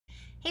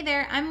Hey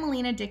there, I'm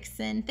Melina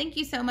Dixon. Thank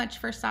you so much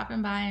for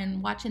stopping by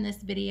and watching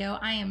this video.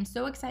 I am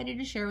so excited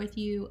to share with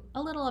you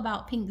a little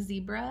about Pink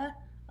Zebra,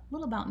 a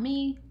little about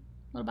me,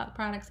 a little about the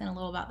products, and a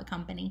little about the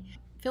company.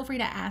 Feel free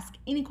to ask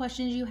any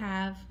questions you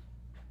have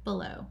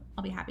below.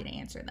 I'll be happy to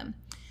answer them.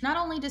 Not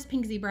only does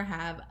Pink Zebra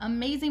have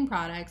amazing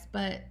products,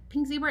 but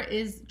Pink Zebra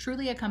is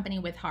truly a company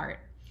with heart.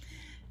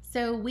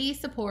 So we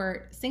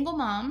support single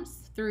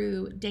moms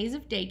through days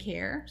of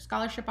daycare,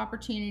 scholarship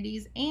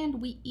opportunities, and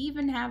we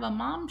even have a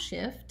mom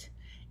shift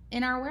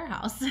in our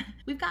warehouse.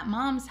 We've got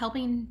moms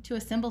helping to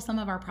assemble some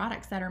of our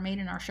products that are made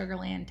in our Sugar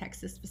Land,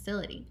 Texas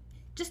facility.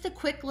 Just a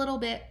quick little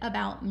bit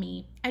about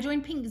me. I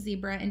joined Pink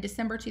Zebra in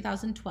December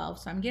 2012,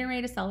 so I'm getting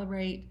ready to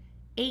celebrate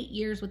 8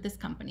 years with this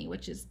company,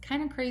 which is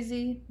kind of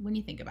crazy when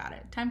you think about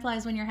it. Time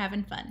flies when you're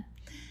having fun.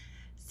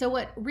 So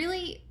what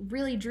really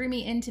drew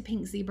me into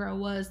Pink Zebra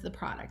was the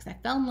products. I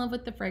fell in love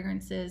with the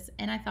fragrances,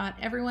 and I thought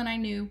everyone I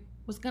knew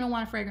was gonna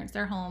want to fragrance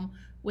their home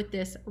with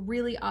this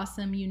really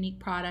awesome, unique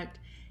product.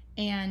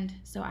 And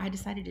so I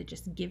decided to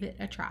just give it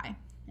a try.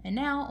 And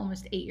now,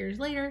 almost 8 years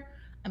later,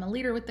 I'm a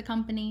leader with the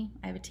company.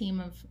 I have a team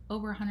of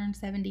over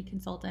 170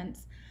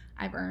 consultants.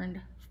 I've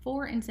earned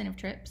 4 incentive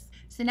trips.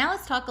 So now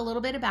let's talk a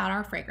little bit about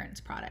our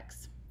fragrance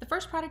products. The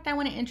first product I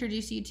want to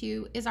introduce you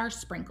to is our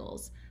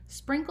sprinkles.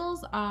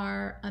 Sprinkles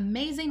are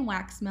amazing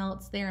wax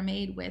melts. They are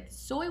made with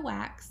soy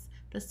wax.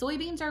 The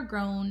soybeans are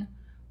grown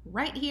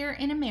right here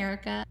in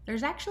America.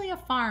 There's actually a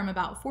farm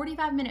about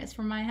 45 minutes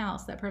from my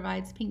house that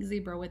provides Pink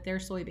Zebra with their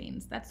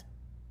soybeans. That's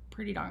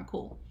pretty darn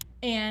cool.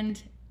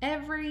 And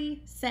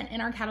every scent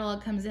in our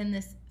catalog comes in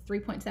this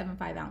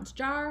 3.75 ounce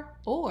jar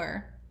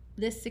or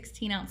this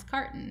 16 ounce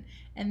carton.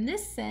 And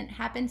this scent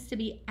happens to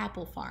be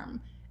Apple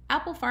Farm.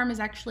 Apple Farm is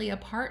actually a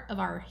part of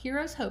our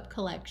Heroes Hope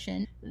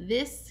collection,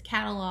 this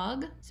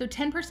catalog. So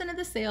 10% of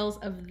the sales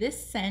of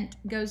this scent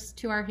goes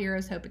to our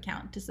Heroes Hope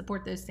account to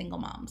support those single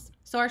moms.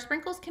 So our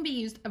sprinkles can be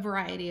used a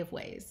variety of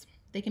ways.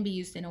 They can be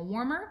used in a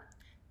warmer.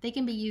 They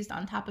can be used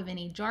on top of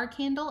any jar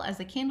candle as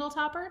a candle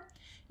topper.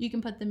 You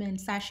can put them in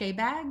sachet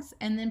bags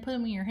and then put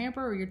them in your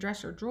hamper or your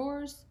dresser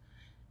drawers.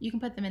 You can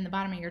put them in the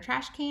bottom of your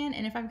trash can.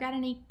 And if I've got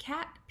any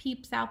cat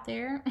peeps out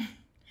there, you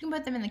can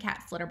put them in the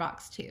cat's litter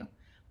box too.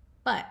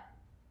 But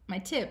my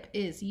tip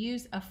is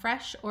use a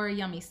fresh or a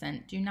yummy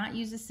scent. Do not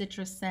use a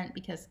citrus scent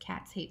because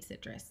cats hate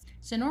citrus.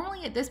 So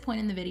normally at this point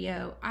in the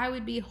video, I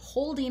would be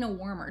holding a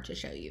warmer to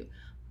show you,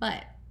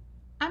 but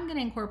I'm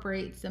gonna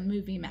incorporate some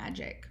movie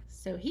magic.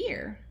 So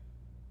here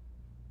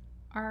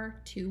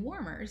are 2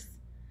 warmers.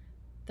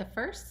 The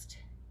first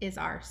is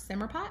our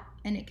simmer pot,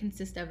 and it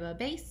consists of a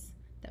base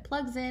that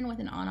plugs in with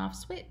an on-off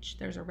switch.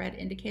 There's a red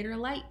indicator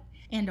light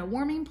and a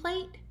warming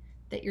plate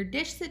that your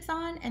dish sits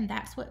on, and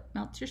that's what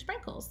melts your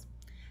sprinkles.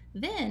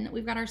 Then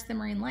we've got our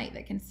simmering light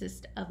that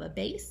consists of a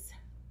base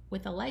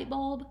with a light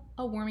bulb,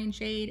 a warming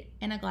shade,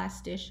 and a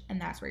glass dish, and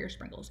that's where your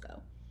sprinkles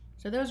go.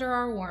 So those are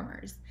our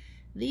warmers.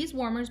 These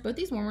warmers, both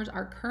these warmers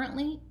are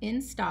currently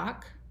in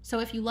stock, so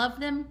if you love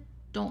them,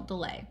 don't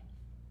delay.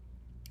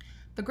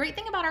 The great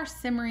thing about our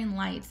simmering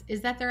lights is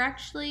that they're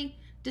actually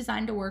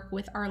designed to work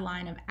with our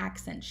line of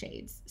accent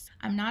shades.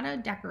 I'm not a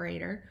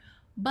decorator,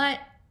 but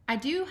I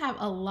do have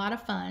a lot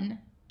of fun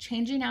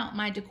changing out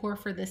my decor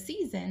for the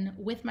season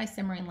with my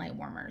simmering light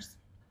warmers.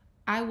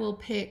 I will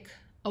pick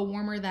a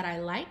warmer that I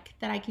like,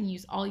 that I can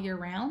use all year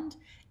round,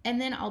 and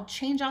then I'll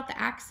change out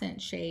the accent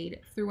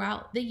shade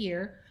throughout the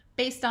year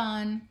based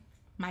on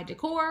my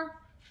decor,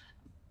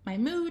 my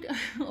mood,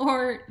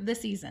 or the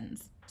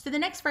seasons. So the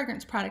next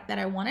fragrance product that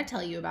I want to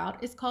tell you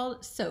about is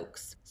called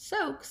Soaks.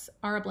 Soaks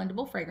are a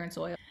blendable fragrance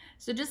oil.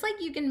 So just like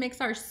you can mix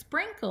our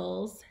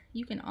sprinkles,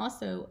 you can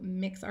also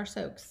mix our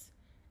soaks.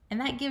 And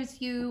that gives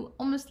you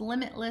almost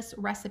limitless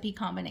recipe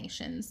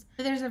combinations.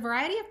 So there's a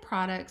variety of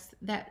products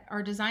that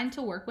are designed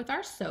to work with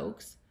our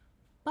soaks,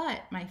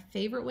 but my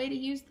favorite way to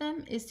use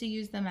them is to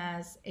use them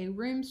as a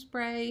room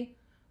spray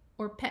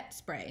or pet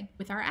spray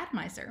with our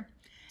atomizer.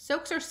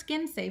 Soaks are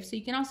skin safe, so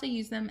you can also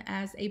use them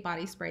as a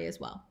body spray as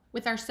well.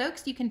 With our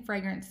soaks, you can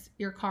fragrance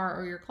your car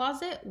or your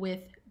closet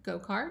with Go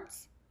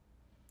Cards,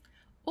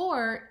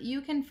 or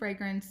you can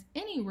fragrance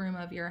any room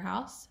of your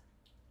house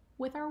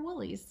with our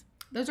Woolies.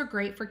 Those are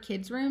great for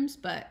kids' rooms,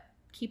 but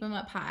keep them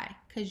up high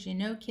because you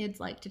know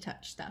kids like to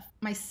touch stuff.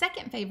 My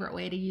second favorite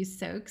way to use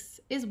soaks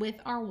is with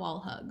our Wall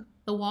Hug.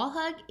 The Wall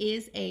Hug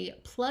is a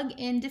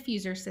plug-in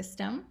diffuser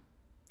system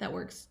that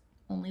works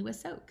only with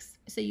soaks.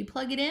 So you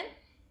plug it in,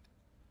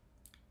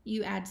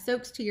 you add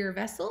soaks to your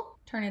vessel,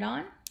 turn it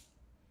on,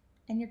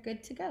 and you're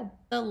good to go.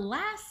 The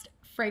last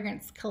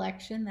fragrance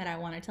collection that I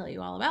want to tell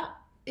you all about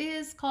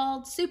is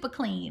called Super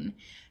Clean.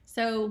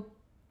 So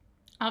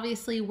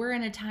obviously, we're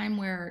in a time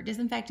where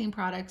disinfecting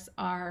products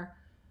are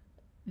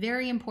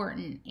very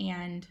important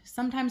and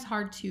sometimes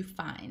hard to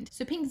find.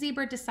 So Pink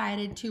Zebra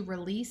decided to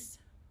release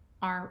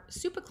our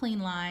Super Clean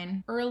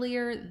line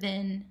earlier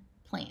than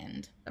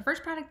planned. The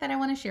first product that I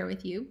want to share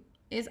with you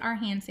is our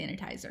hand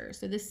sanitizer.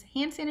 So this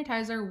hand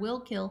sanitizer will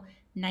kill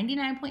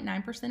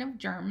 99.9% of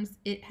germs.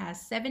 It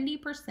has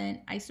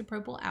 70%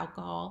 isopropyl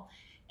alcohol,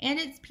 and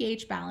it's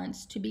pH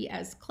balanced to be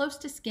as close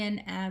to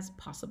skin as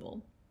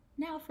possible.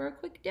 Now for a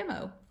quick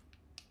demo.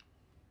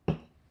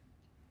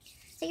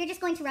 So you're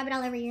just going to rub it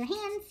all over your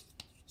hands.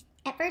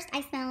 At first,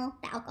 I smell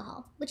the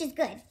alcohol, which is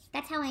good.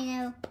 That's how I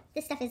know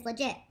this stuff is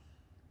legit.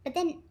 But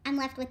then I'm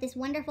left with this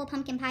wonderful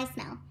pumpkin pie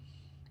smell.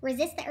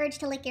 Resist the urge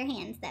to lick your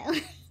hands, though.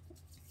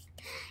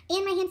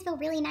 And my hands feel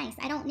really nice.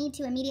 I don't need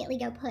to immediately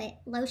go put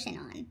lotion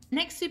on.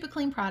 Next Super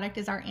Clean product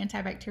is our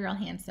antibacterial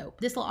hand soap.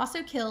 This will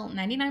also kill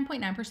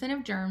 99.9%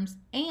 of germs,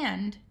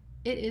 and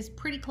it is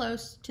pretty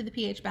close to the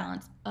pH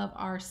balance of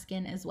our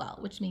skin as well,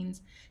 which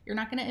means you're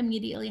not going to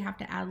immediately have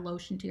to add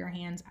lotion to your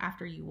hands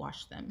after you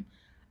wash them.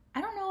 I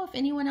don't know if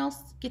anyone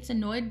else gets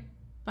annoyed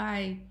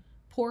by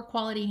poor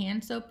quality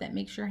hand soap that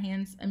makes your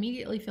hands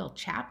immediately feel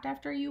chapped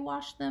after you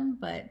wash them,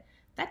 but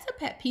that's a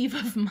pet peeve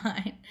of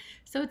mine.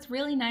 So it's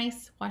really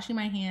nice washing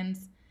my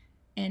hands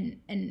and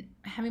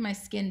having my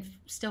skin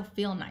still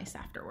feel nice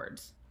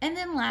afterwards. And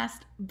then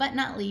last but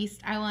not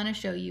least, I want to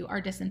show you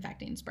our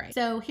disinfecting spray.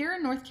 So here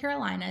in North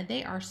Carolina,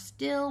 they are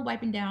still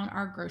wiping down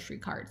our grocery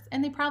carts,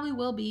 and they probably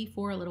will be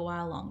for a little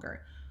while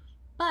longer.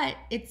 But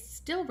it's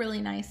still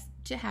really nice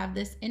to have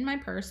this in my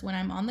purse when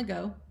I'm on the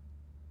go,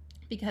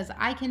 because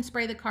I can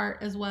spray the cart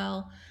as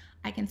well.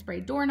 I can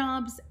spray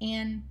doorknobs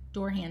and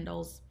door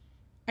handles.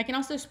 I can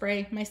also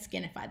spray my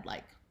skin if I'd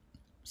like.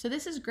 So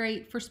this is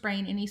great for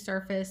spraying any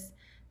surface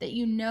that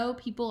you know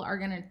people are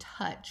gonna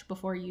touch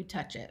before you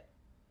touch it,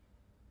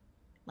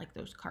 like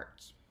those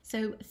carts.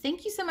 So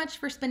thank you so much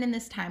for spending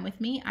this time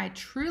with me. I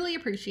truly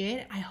appreciate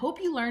it. I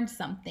hope you learned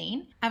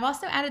something. I've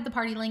also added the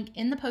party link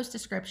in the post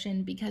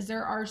description because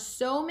there are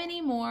so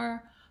many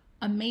more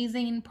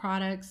amazing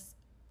products,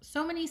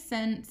 so many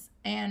scents,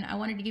 and I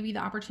wanted to give you the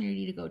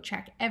opportunity to go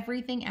check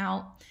everything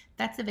out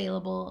that's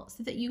available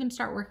so that you can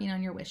start working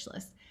on your wish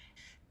list.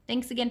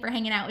 Thanks again for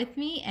hanging out with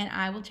me, and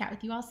I will chat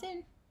with you all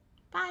soon.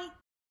 Bye.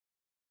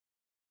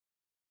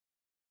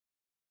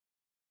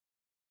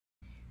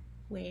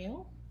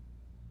 Well,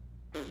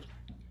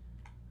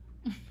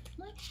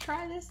 let's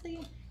try this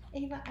thing.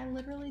 Ava, I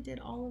literally did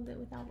all of it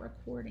without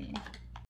recording.